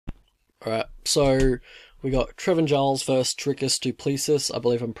Alright, so we got Trevin Giles versus Dricus du Plessis. I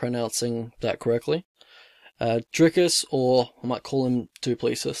believe I'm pronouncing that correctly. Dricus, or I might call him du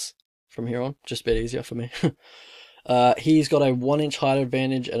Plessis from here on, just a bit easier for me. He's got a 1 inch height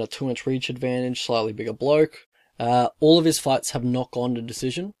advantage and a 2 inch reach advantage, slightly bigger bloke. All of his fights have not gone to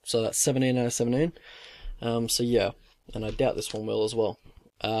decision, so that's 17 out of 17. So yeah, and I doubt this one will as well.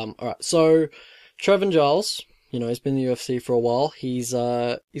 Alright, so Trevin Giles, you know, he's been in the UFC for a while. He's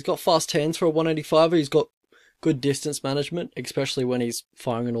got fast hands for a 185er. He's got good distance management, especially when he's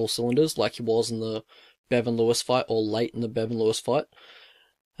firing on all cylinders, like he was in the Bevan Lewis fight, or late in the Bevan Lewis fight.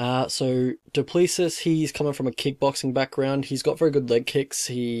 So du Plessis, he's coming from a kickboxing background. He's got very good leg kicks.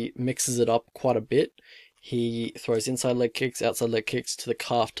 He mixes it up quite a bit. He throws inside leg kicks, outside leg kicks, to the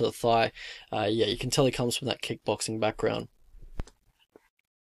calf, to the thigh. Yeah, you can tell he comes from that kickboxing background.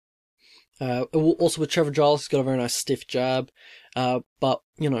 Also with Trevin Giles, he's got a very nice stiff jab, but,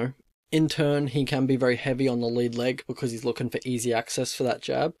 you know, in turn, he can be very heavy on the lead leg because he's looking for easy access for that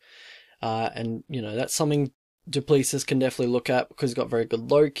jab. And, you know, that's something du Plessis can definitely look at because he's got very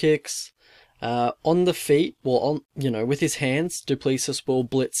good low kicks. On the feet, well, with his hands, du Plessis will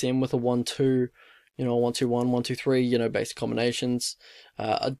blitz in with a 1-2, 1-2-1, 1-2-3, basic combinations.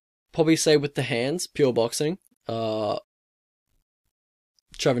 I'd probably say with the hands, pure boxing,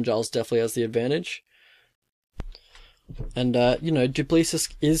 Trevin Giles definitely has the advantage. And, du Plessis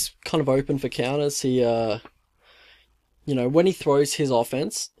is kind of open for counters. He, when he throws his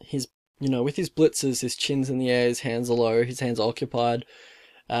offense, with his blitzes, his chin's in the air, his hands are low, his hands are occupied.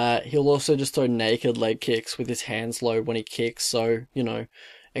 He'll also just throw naked leg kicks with his hands low when he kicks. So,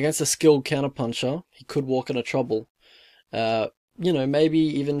 against a skilled counterpuncher, he could walk into trouble. Maybe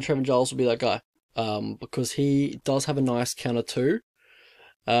even Trevin Giles will be that guy. Because he does have a nice counter too.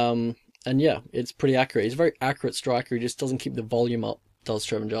 And yeah, it's pretty accurate. He's a very accurate striker. He just doesn't keep the volume up, does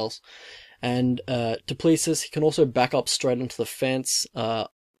Trevin Giles. And du Plessis, he can also back up straight onto the fence.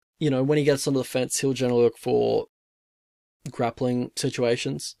 When he gets onto the fence, he'll generally look for grappling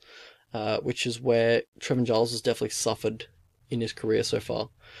situations, which is where Trevin Giles has definitely suffered in his career so far.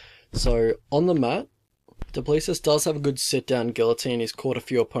 So on the mat, du Plessis does have a good sit-down guillotine. He's caught a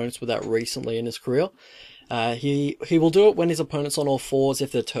few opponents with that recently in his career. He will do it when his opponent's on all fours,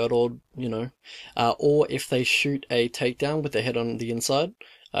 if they're turtled, or if they shoot a takedown with their head on the inside.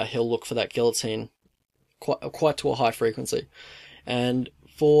 He'll look for that guillotine quite to a high frequency. And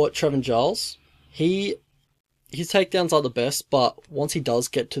for Trevin Giles, his takedowns are the best, but once he does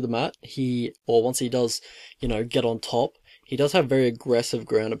get to the mat, once he does, get on top, he does have very aggressive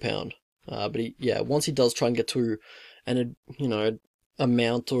ground and pound. But once he does try and get to a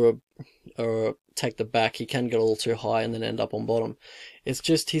mount or take the back, he can get a little too high and then end up on bottom. It's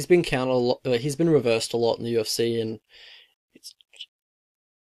just he's been reversed a lot in the UFC, and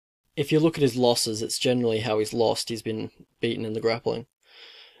if you look at his losses, it's generally how he's lost. He's been beaten in the grappling.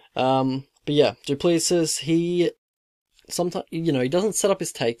 But yeah, du Plessis, he sometimes, he doesn't set up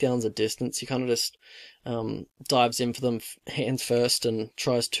his takedowns at distance. He kind of just dives in for them hands first and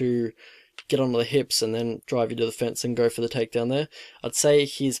tries to get onto the hips and then drive you to the fence and go for the takedown there. I'd say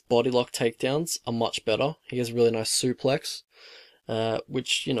his body lock takedowns are much better. He has a really nice suplex,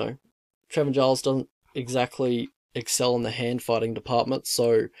 which, Trevin Giles doesn't exactly excel in the hand fighting department,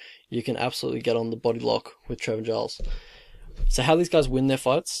 so you can absolutely get on the body lock with Trevin Giles. So how these guys win their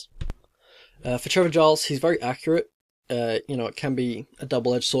fights? For Trevin Giles, he's very accurate. It can be a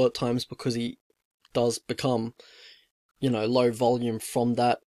double-edged sword at times because he does become, low volume from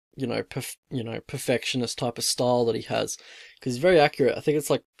that, perfectionist type of style that he has. Because he's very accurate. I think it's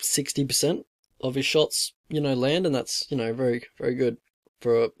like 60% of his shots, land, and that's, very, very good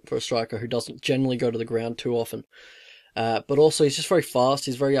for a striker who doesn't generally go to the ground too often. But also he's just very fast.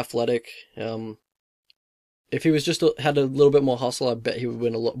 He's very athletic. If he was just had a little bit more hustle, I bet he would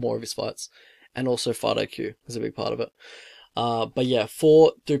win a lot more of his fights. And also fight IQ is a big part of it. But yeah,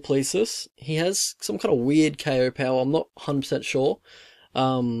 for du Plessis, he has some kind of weird KO power. I'm not 100% sure.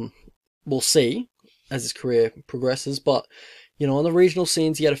 We'll see as his career progresses. But, on the regional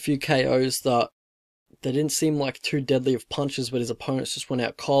scenes, he had a few KOs that they didn't seem like too deadly of punches, but his opponents just went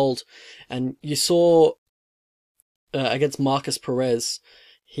out cold. And you saw against Marcus Perez,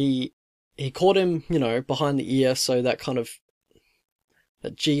 he caught him, behind the ear, so that kind of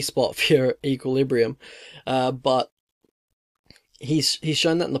that G spot for your equilibrium. But he's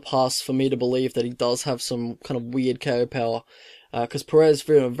shown that in the past for me to believe that he does have some kind of weird KO power. Because Perez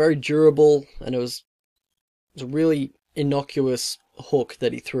very durable, and it was a really innocuous hook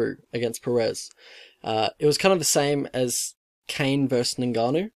that he threw against Perez. It was kind of the same as Kane versus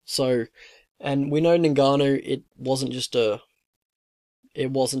Ngannou. So, and we know Ngannou, it wasn't just a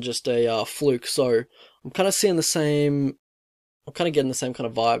it wasn't just a fluke. So I'm kind of seeing the same. I'm kind of getting the same kind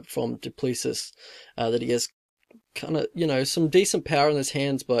of vibe from Duplessis, that he has kind of, some decent power in his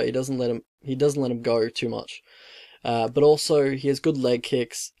hands, but he doesn't let him go too much. But also he has good leg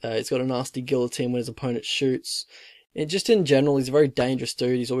kicks. He's got a nasty guillotine when his opponent shoots. And just in general, he's a very dangerous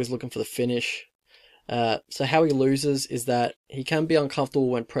dude. He's always looking for the finish. So how he loses is that he can be uncomfortable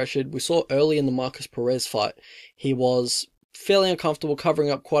when pressured. We saw early in the Marcus Perez fight, he was fairly uncomfortable,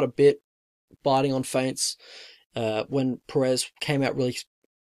 covering up quite a bit, biting on feints. When Perez came out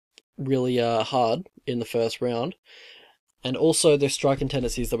really hard in the first round, and also their striking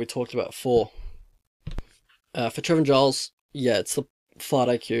tendencies that we talked about before. For Trevin Giles, yeah, it's the fight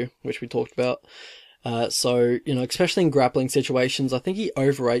IQ, which we talked about. So, especially in grappling situations, I think he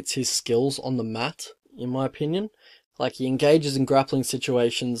overrates his skills on the mat, in my opinion. Like, he engages in grappling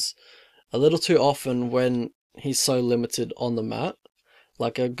situations a little too often when he's so limited on the mat.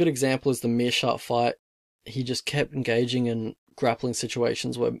 Like, a good example is the Meerschaert fight. He just kept engaging in grappling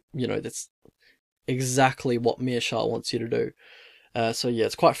situations where, that's exactly what Meerschaert wants you to do. So yeah,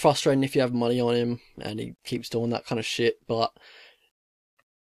 it's quite frustrating if you have money on him and he keeps doing that kind of shit, but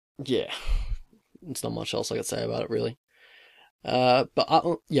yeah, there's not much else I could say about it, really. I'm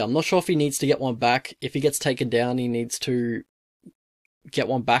not sure if he needs to get one back. If he gets taken down, he needs to get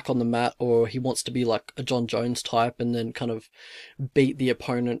one back on the mat, or he wants to be like a John Jones type and then kind of beat the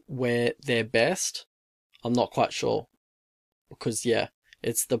opponent where they're best. I'm not quite sure, because yeah,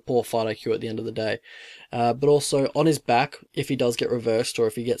 it's the poor fight IQ at the end of the day. But also on his back, if he does get reversed or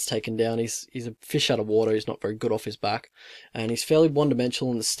if he gets taken down, he's a fish out of water. He's not very good off his back, and he's fairly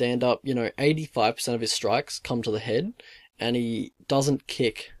one-dimensional in the stand-up. 85% of his strikes come to the head, and he doesn't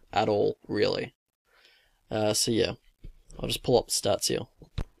kick at all, really. So yeah, I'll just pull up the stats here.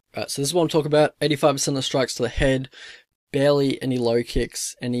 Alright, so this is what I'm talking about. 85% of the strikes to the head, barely any low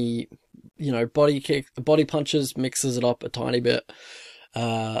kicks, any body punches, mixes it up a tiny bit.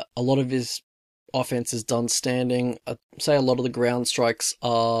 A lot of his offense is done standing. I'd say a lot of the ground strikes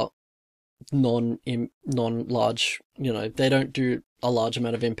are non-large. They don't do a large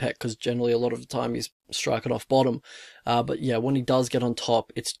amount of impact, because generally a lot of the time he's striking off bottom. But yeah, when he does get on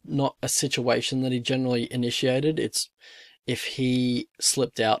top, it's not a situation that he generally initiated. It's if he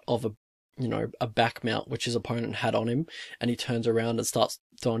slipped out of a back mount which his opponent had on him, and he turns around and starts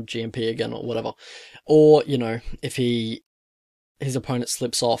throwing GMP again or whatever. Or, if his opponent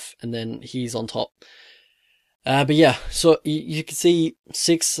slips off and then he's on top. But yeah, so you can see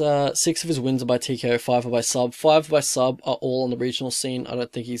six of his wins are by TKO, 5 are by sub. 5 by sub are all on the regional scene. I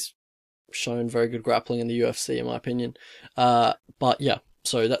don't think he's shown very good grappling in the UFC, in my opinion. But yeah,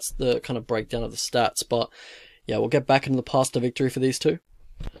 so that's the kind of breakdown of the stats. But yeah, we'll get back into the path to victory for these two.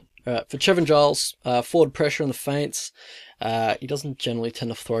 For Trevin Giles, forward pressure in the feints. He doesn't generally tend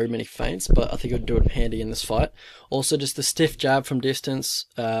to throw many feints, but I think it would do it handy in this fight. Also, just the stiff jab from distance.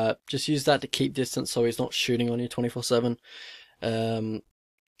 Just use that to keep distance so he's not shooting on you 24/7.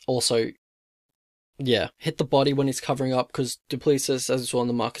 Also, yeah, hit the body when he's covering up, because Duplessis, as we saw in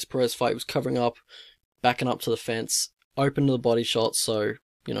the Marcus Perez fight, was covering up, backing up to the fence, open to the body shots, so,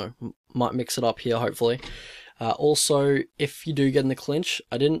 might mix it up here, hopefully. Also, if you do get in the clinch,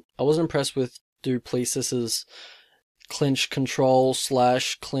 I wasn't impressed with Duplessis's clinch control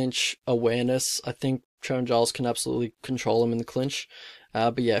 / clinch awareness. I think Trevin Giles can absolutely control him in the clinch.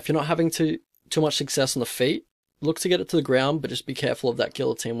 But yeah, if you're not having too much success on the feet, look to get it to the ground, but just be careful of that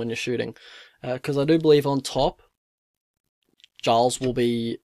guillotine when you're shooting. Because I do believe on top, Giles will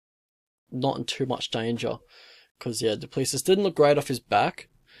be not in too much danger. Because yeah, Duplessis didn't look great off his back.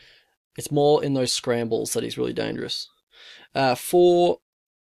 It's more in those scrambles that he's really dangerous. For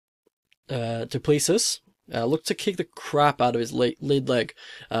Duplessis, look to kick the crap out of his lead leg,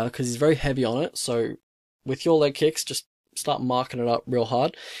 because he's very heavy on it. So with your leg kicks, just start marking it up real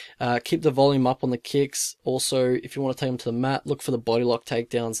hard. Keep the volume up on the kicks. Also, if you want to take him to the mat, look for the body lock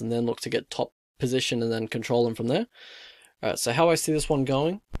takedowns, and then look to get top position and then control him from there. Alright, so how I see this one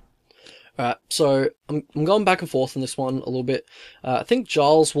going. Alright, so I'm going back and forth on this one a little bit. I think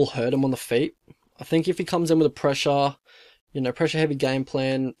Giles will hurt him on the feet. I think if he comes in with a pressure heavy game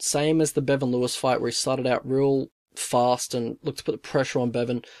plan, same as the Bevan Lewis fight where he started out real fast and looked to put the pressure on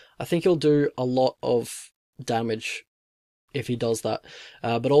Bevan, I think he'll do a lot of damage if he does that.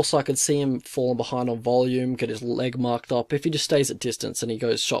 But also I could see him falling behind on volume, get his leg marked up, if he just stays at distance and he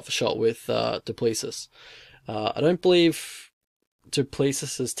goes shot for shot with Duplessis. I don't believe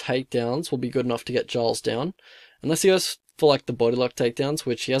Duplessis' takedowns will be good enough to get Giles down, unless he goes for like the body lock takedowns,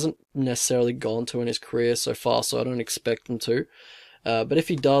 which he hasn't necessarily gone to in his career so far, so I don't expect him to. But if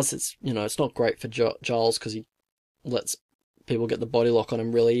he does, it's not great for Giles, because he lets people get the body lock on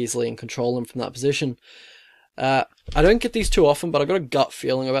him really easily and control him from that position. I don't get these too often, but I got a gut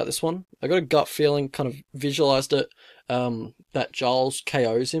feeling about this one. I got a gut feeling, kind of visualized it, that Giles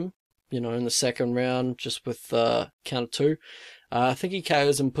KOs him, in the second round, just with count of 2. I think he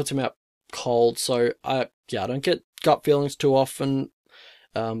KOs him, puts him out cold, so I don't get gut feelings too often,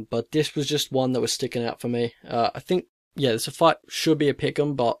 but this was just one that was sticking out for me. I think, this fight should be a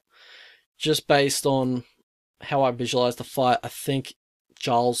pick'em, but just based on how I visualize the fight, I think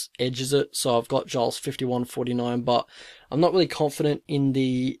Giles edges it, so I've got Giles 51-49, but I'm not really confident in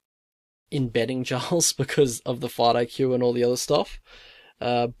betting Giles because of the fight IQ and all the other stuff.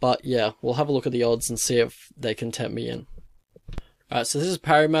 But yeah, we'll have a look at the odds and see if they can tempt me in. Alright, so this is a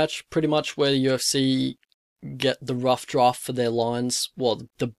parry match, pretty much where the UFC get the rough draft for their lines. Well,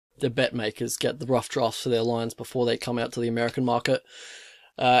 the bet makers get the rough drafts for their lines before they come out to the American market.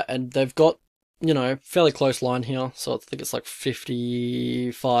 And they've got, fairly close line here, so I think it's like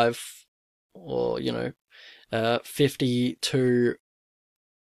 55 or, 50 to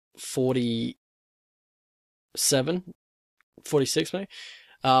 47, 46 maybe.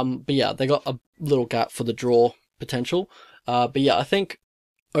 But yeah, they got a little gap for the draw potential. But yeah, I think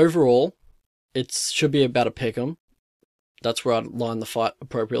overall it should be about a pick'em. That's where I'd line the fight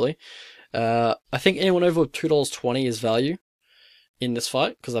appropriately. I think anyone over $2.20 is value in this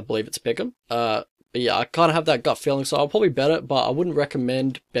fight, because I believe it's pick'em. But yeah, I kind of have that gut feeling, so I'll probably bet it, but I wouldn't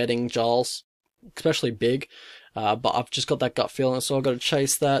recommend betting Giles, especially big. But I've just got that gut feeling, so I've got to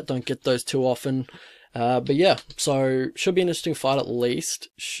chase that. Don't get those too often. But yeah, so should be an interesting fight at least.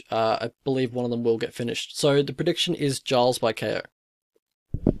 I believe one of them will get finished. So the prediction is Giles by KO.